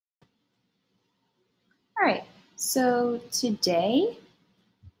All right, so today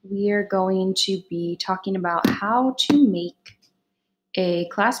we are going to be talking about how to make a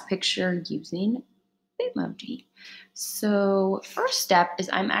class picture using Bitmoji. So first step is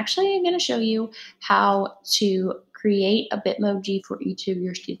I'm actually going to show you how to create a Bitmoji for each of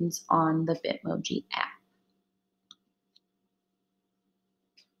your students on the Bitmoji app.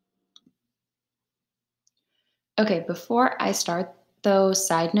 Okay, before I start though,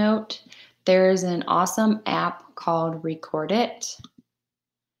 side note, there's an awesome app called Record It,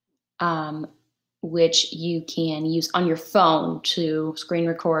 which you can use on your phone to screen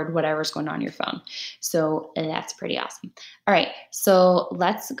record whatever's going on your phone. So that's pretty awesome. All right, so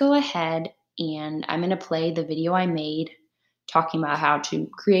let's go ahead and I'm going to play the video I made talking about how to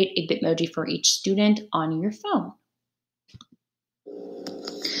create a Bitmoji for each student on your phone.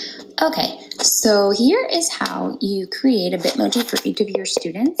 Okay, so here is how you create a Bitmoji for each of your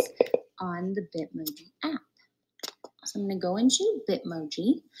students on the Bitmoji app. So I'm going to go into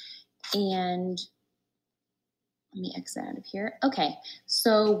Bitmoji and let me exit out of here. Okay,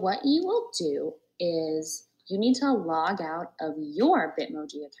 so what you will do is you need to log out of your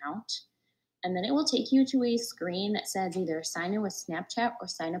Bitmoji account, and then it will take you to a screen that says either sign in with Snapchat or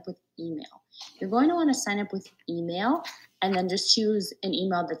sign up with email. You're going to want to sign up with email and then just choose an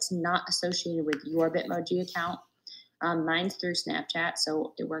email that's not associated with your Bitmoji account. Mine's through Snapchat,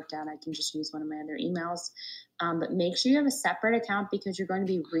 so it worked out. I can just use one of my other emails. But make sure you have a separate account because you're going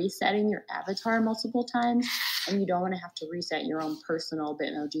to be resetting your avatar multiple times, and you don't want to have to reset your own personal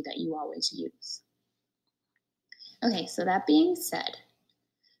Bitmoji that you always use. Okay, so that being said,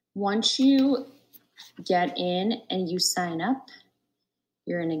 once you get in and you sign up,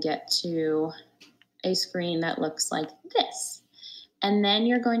 you're going to get to a screen that looks like this. And then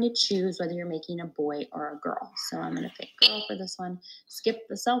you're going to choose whether you're making a boy or a girl. So I'm going to pick girl for this one. Skip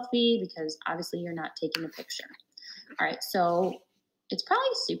the selfie because obviously you're not taking a picture. All right, so it's probably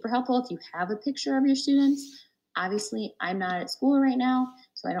super helpful if you have a picture of your students. Obviously, I'm not at school right now,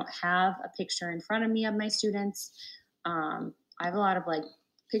 so I don't have a picture in front of me of my students. I have a lot of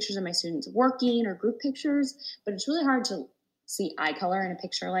pictures of my students working or group pictures, but it's really hard to see eye color in a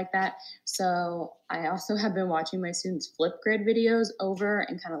picture like that. So I also have been watching my students Flipgrid videos over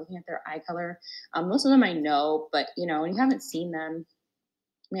and kind of looking at their eye color. Most of them I know, but when you haven't seen them,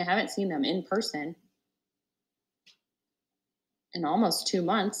 I haven't seen them in person in almost 2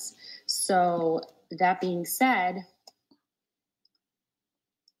 months. So that being said,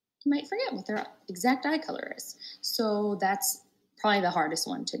 you might forget what their exact eye color is. So that's probably the hardest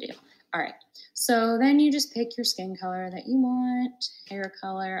one to do. All right, so then you just pick your skin color that you want, hair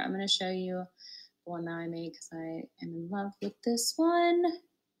color. I'm going to show you the one that I made because I am in love with this one.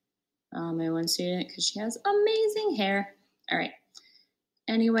 My one student, because she has amazing hair. All right,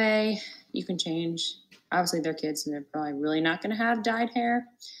 anyway, you can change. Obviously, they're kids, and they're probably really not going to have dyed hair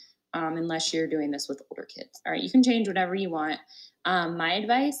unless you're doing this with older kids. All right, you can change whatever you want. My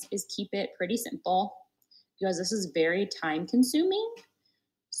advice is keep it pretty simple because this is very time-consuming.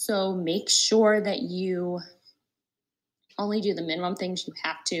 So make sure that you only do the minimum things you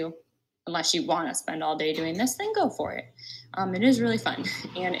have to. Unless you want to spend all day doing this, then go for it. It is really fun.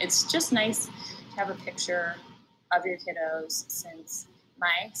 And it's just nice to have a picture of your kiddos since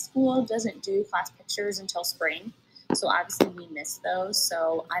my school doesn't do class pictures until spring. So obviously we miss those.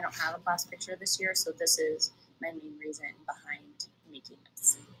 So I don't have a class picture this year. So this is my main reason behind making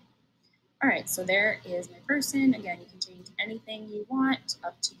this. All right, so there is my person. Again, you can change anything you want,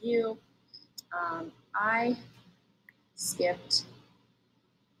 up to you. I skipped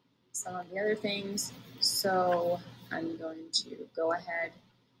some of the other things, so I'm going to go ahead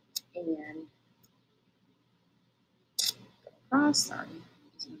and go across. Sorry,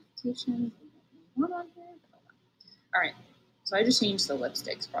 notifications. All right, so I just changed the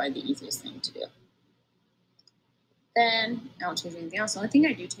lipsticks, probably the easiest thing to do. Then I don't change anything else. The only thing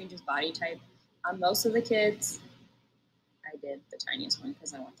I do change is body type. Most of the kids, I did the tiniest one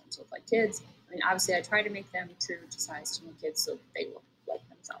because I want them to look like kids. Obviously I try to make them true to size to my kids so they look like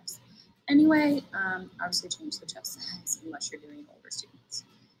themselves. Anyway, obviously change the chest size unless you're doing older students.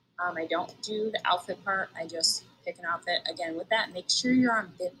 I don't do the outfit part. I just pick an outfit. Again, with that, make sure you're on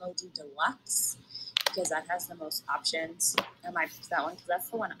Bitmoji Deluxe because that has the most options. I might pick that one because that's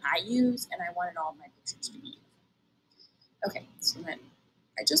the one I use and I wanted all of my pictures to be. Okay, so then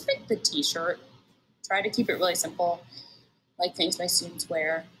I just picked the t-shirt. Try to keep it really simple, like things my students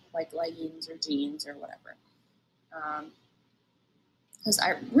wear, like leggings or jeans or whatever. Because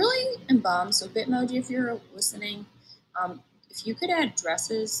I really am bummed. So Bitmoji, if you're listening, if you could add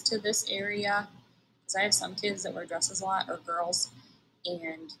dresses to this area, because I have some kids that wear dresses a lot, or girls,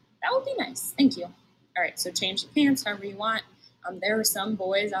 and that would be nice. Thank you. All right, so change the pants however you want. There were some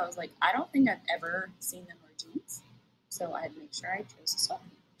boys I was like, I don't think I've ever seen them wear jeans, so I had to make sure I chose a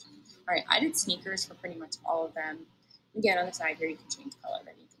sweatpants. All right, I did sneakers for pretty much all of them. Again, on the side here, you can change color of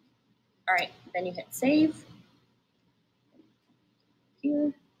anything. All right, then you hit save.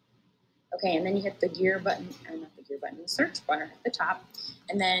 Here. Okay, and then you hit the gear button, or not the gear button, the search bar at the top.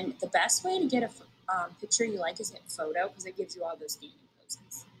 And then the best way to get a picture you like is hit photo, because it gives you all those gaming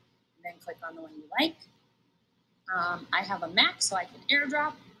poses. And then click on the one you like. I have a Mac, so I can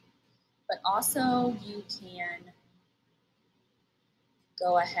airdrop, but also you can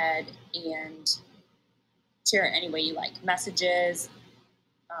go ahead and share it any way you like. Messages,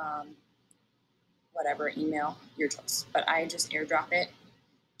 whatever, email, your choice. But I just airdrop it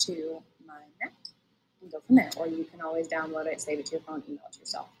to my Mac and go from there. Or you can always download it, save it to your phone, email it to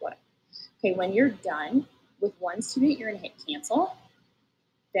yourself, whatever. Okay, when you're done with one student, you're gonna hit cancel.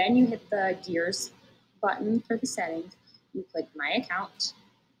 Then you hit the gears button for the settings. You click my account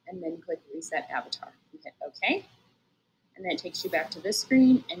and then click reset avatar. You hit OK. And then it takes you back to this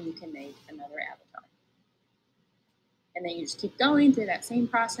screen and you can make another avatar. And then you just keep going through that same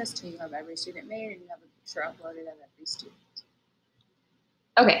process till you have every student made and you have a picture uploaded of every student.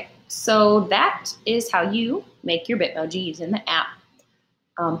 Okay, so that is how you make your Bitmoji using the app.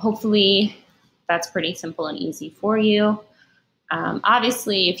 Hopefully that's pretty simple and easy for you.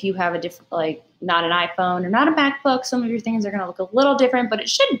 Obviously, if you have a different, like not an iPhone or not a MacBook, some of your things are going to look a little different, but it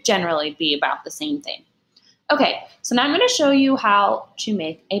should generally be about the same thing. Okay, so now I'm going to show you how to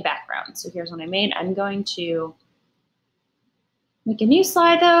make a background. So here's what I made. I'm going to make a new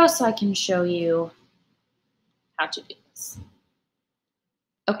slide though, so I can show you how to do this.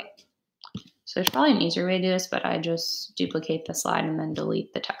 Okay, so there's probably an easier way to do this, but I just duplicate the slide and then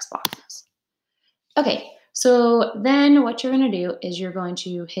delete the text boxes. Okay, so then what you're going to do is you're going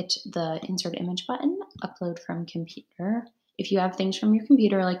to hit the insert image button, upload from computer. If you have things from your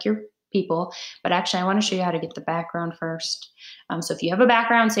computer like your people, but actually I want to show you how to get the background first. So if you have a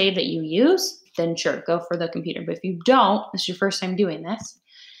background saved that you use, then sure, go for the computer. But if you don't, this is your first time doing this,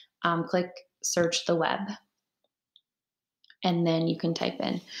 click search the web. And then you can type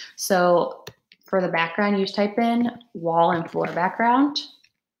in. So for the background, you just type in wall and floor background.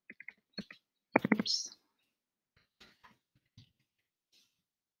 Oops.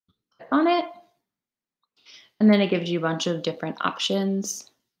 Click on it. And then it gives you a bunch of different options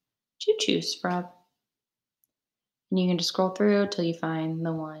to choose from. And you can just scroll through till you find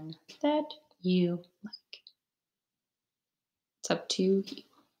the one that you like. It's up to you.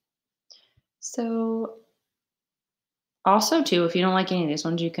 So also too, if you don't like any of these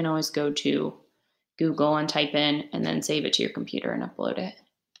ones, you can always go to Google and type in and then save it to your computer and upload it.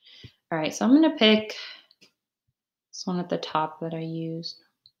 All right, so I'm gonna pick this one at the top that I used.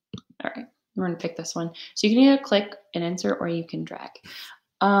 All right, we're gonna pick this one. So you can either click and insert or you can drag.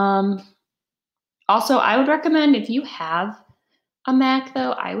 Also, I would recommend if you have a Mac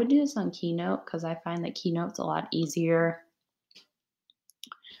though, I would do this on Keynote because I find that Keynote's a lot easier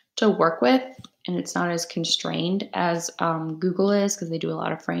to work with and it's not as constrained as Google is because they do a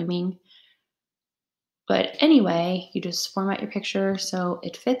lot of framing. But anyway, you just format your picture so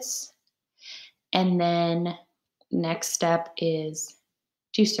it fits. And then next step is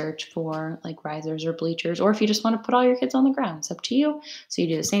to search for like risers or bleachers, or if you just want to put all your kids on the ground, it's up to you. So you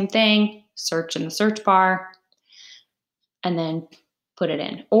do the same thing, search in the search bar, and then put it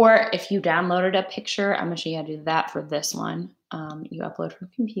in. Or if you downloaded a picture, I'm gonna show you how to do that for this one. You upload from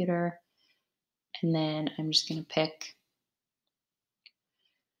computer, and then I'm just gonna pick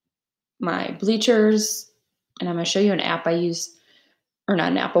my bleachers, and I'm gonna show you an app I use, or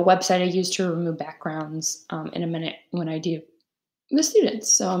not an app, a website I use to remove backgrounds in a minute when I do the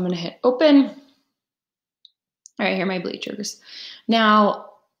students. So I'm gonna hit open. All right, here are my bleachers. Now,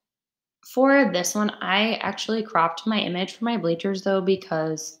 for this one, I actually cropped my image for my bleachers though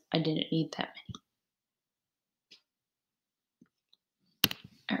because I didn't need that many.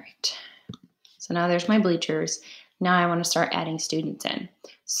 All right, so now there's my bleachers. Now I want to start adding students in.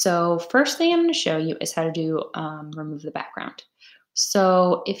 So first thing I'm going to show you is how to do remove the background.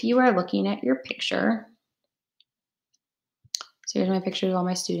 So if you are looking at your picture, so here's my picture of all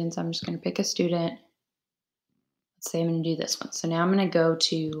my students. I'm just going to pick a student. Let's say I'm going to do this one. So now I'm going to go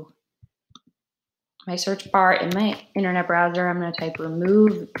to my search bar in my internet browser. I'm going to type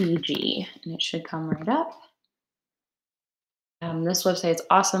remove BG and it should come right up. This website is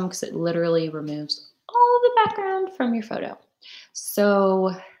awesome because it literally removes all of the background from your photo.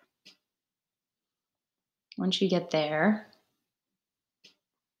 So once you get there,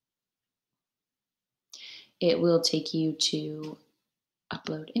 it will take you to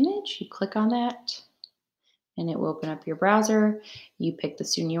upload image. You click on that. and it will open up your browser. You pick the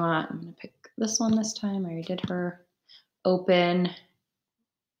student you want. I'm going to pick this one this time. I already did her. Open.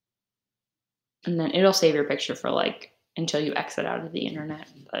 And then it'll save your picture for like until you exit out of the internet.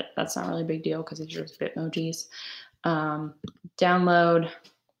 But that's not really a big deal because it's just Bitmojis. Download.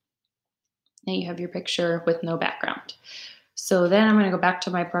 And you have your picture with no background. So then I'm going to go back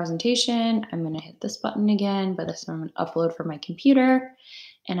to my presentation. I'm going to hit this button again, but this one I'm going to upload from my computer.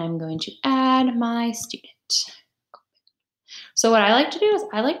 And I'm going to add my student. So what I like to do is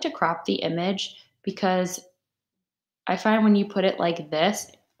I like to crop the image because I find when you put it like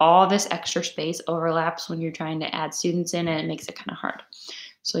this, all this extra space overlaps when you're trying to add students in, and it makes it kind of hard.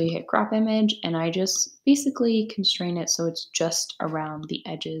 So you hit crop image, and I just basically constrain it so it's just around the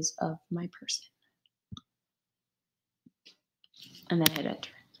edges of my person. And then hit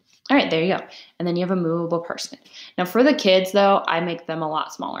enter. All right, there you go. And then you have a movable person. Now for the kids though, I make them a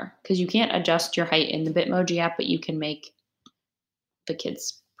lot smaller because you can't adjust your height in the Bitmoji app, but you can make the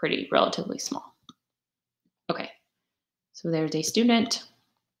kids pretty relatively small. Okay, so there's a student.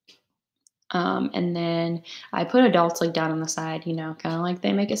 And then I put adults like down on the side, you know, kind of like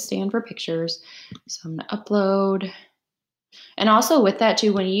they make a stand for pictures. So I'm gonna upload. And also with that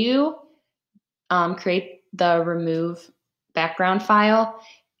too, when you create the remove background file,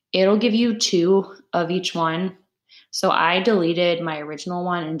 it'll give you 2 of each one. So I deleted my original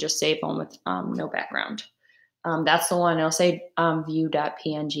one and just saved one with no background. That's the one. It'll say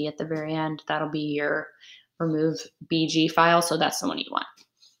view.png at the very end. That'll be your remove BG file. So that's the one you want.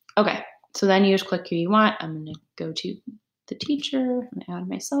 Okay. So then you just click who you want. I'm going to go to the teacher and add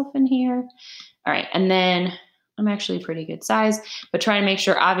myself in here. All right. And then I'm actually a pretty good size, but try to make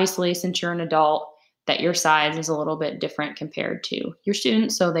sure, obviously, since you're an adult, that your size is a little bit different compared to your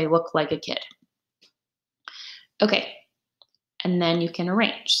students so they look like a kid. Okay. And then you can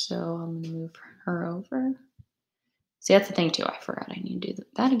arrange. So I'm going to move her over. See, that's the thing too. I forgot I need to do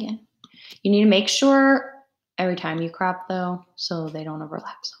that again. You need to make sure every time you crop though, so they don't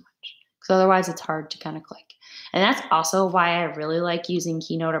overlap so much. Because otherwise it's hard to kind of click. And that's also why I really like using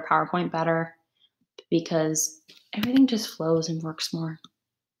Keynote or PowerPoint better, because everything just flows and works more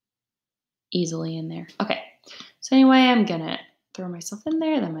easily in there. Okay, so anyway, I'm gonna throw myself in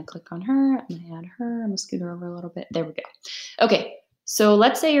there, then I'm gonna click on her, I'm gonna add her, I'm gonna scoot her over a little bit. There we go. Okay, so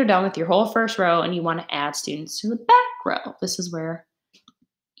let's say you're done with your whole first row and you want to add students to the back row. This is where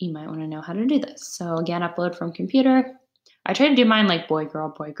you might want to know how to do this. So again, upload from computer. I try to do mine like boy, girl,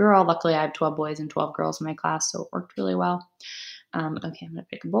 boy, girl. Luckily, I have 12 boys and 12 girls in my class, so it worked really well. Okay, I'm going to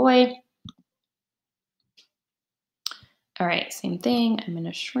pick a boy. All right, same thing. I'm going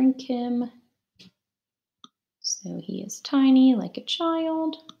to shrink him so he is tiny like a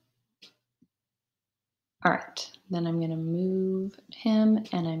child. All right, then I'm going to move him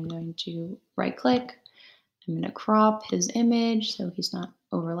and I'm going to right click. I'm going to crop his image so he's not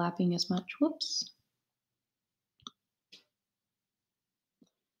overlapping as much. Whoops.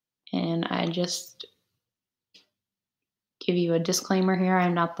 And I just give you a disclaimer here.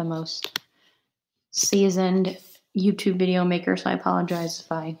 I'm not the most seasoned YouTube video maker, so I apologize if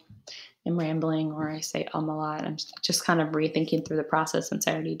I am rambling or I say a lot. I'm just kind of rethinking through the process since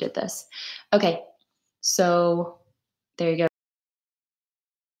I already did this. Okay, so there you go.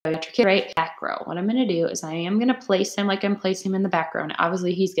 Right, back row. What I'm going to do is I am going to place him like I'm placing him in the background.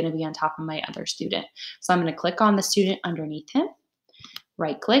 Obviously, he's going to be on top of my other student. So I'm going to click on the student underneath him.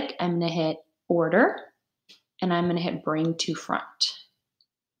 Right click. I'm going to hit order. And I'm going to hit bring to front.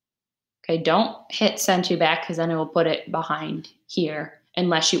 Okay, don't hit send to back because then it will put it behind here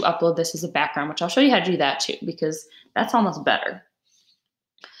unless you upload this as a background, which I'll show you how to do that too because that's almost better.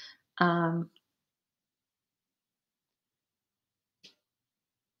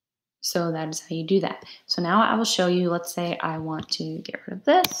 So that is how you do that. So now I will show you, let's say I want to get rid of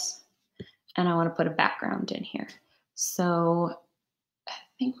this and I want to put a background in here. So I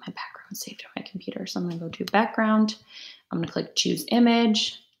think my background is saved on my computer. So I'm going to go to background. I'm going to click choose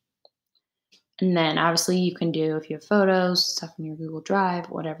image. And then obviously you can do, if you have photos, stuff in your Google Drive,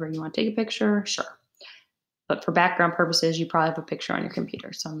 whatever you want to take a picture, sure. But for background purposes, you probably have a picture on your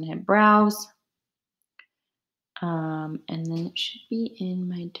computer. So I'm going to hit browse. And then it should be in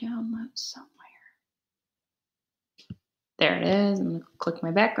my downloads somewhere. There it is. I'm going to click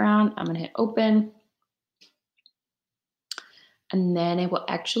my background. I'm going to hit open. And then it will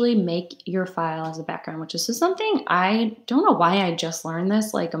actually make your file as a background, which is something I don't know why I just learned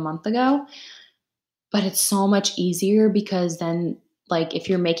this like a month ago, but it's so much easier because then like if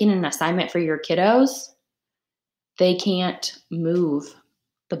you're making an assignment for your kiddos, they can't move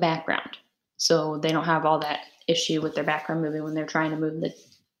the background. So they don't have all that issue with their background moving when they're trying to move the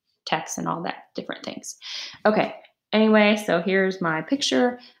text and all that different things. Okay. Anyway, so here's my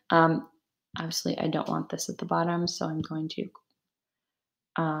picture. Obviously, I don't want this at the bottom, so I'm going to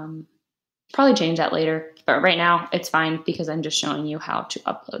probably change that later. But right now, it's fine because I'm just showing you how to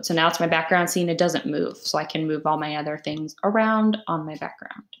upload. So now it's my background scene. It doesn't move, so I can move all my other things around on my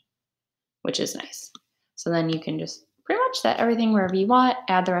background, which is nice. So then you can just pretty much set everything wherever you want,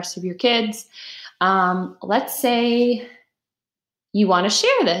 add the rest of your kids. Let's say you want to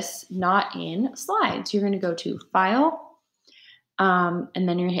share this, not in slides. You're going to go to File, and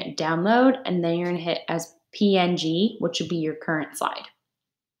then you're going to hit Download, and then you're going to hit as PNG, which would be your current slide.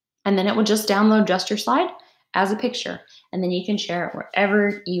 And then it will just download just your slide as a picture, and then you can share it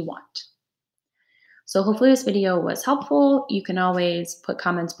wherever you want. So hopefully this video was helpful. You can always put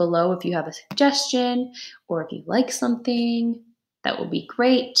comments below if you have a suggestion or if you like something. That would be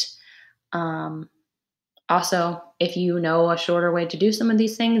great. Also, if you know a shorter way to do some of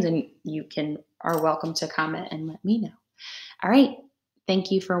these things, and you are welcome to comment and let me know. All right.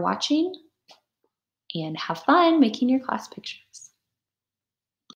 Thank you for watching, and have fun making your class pictures.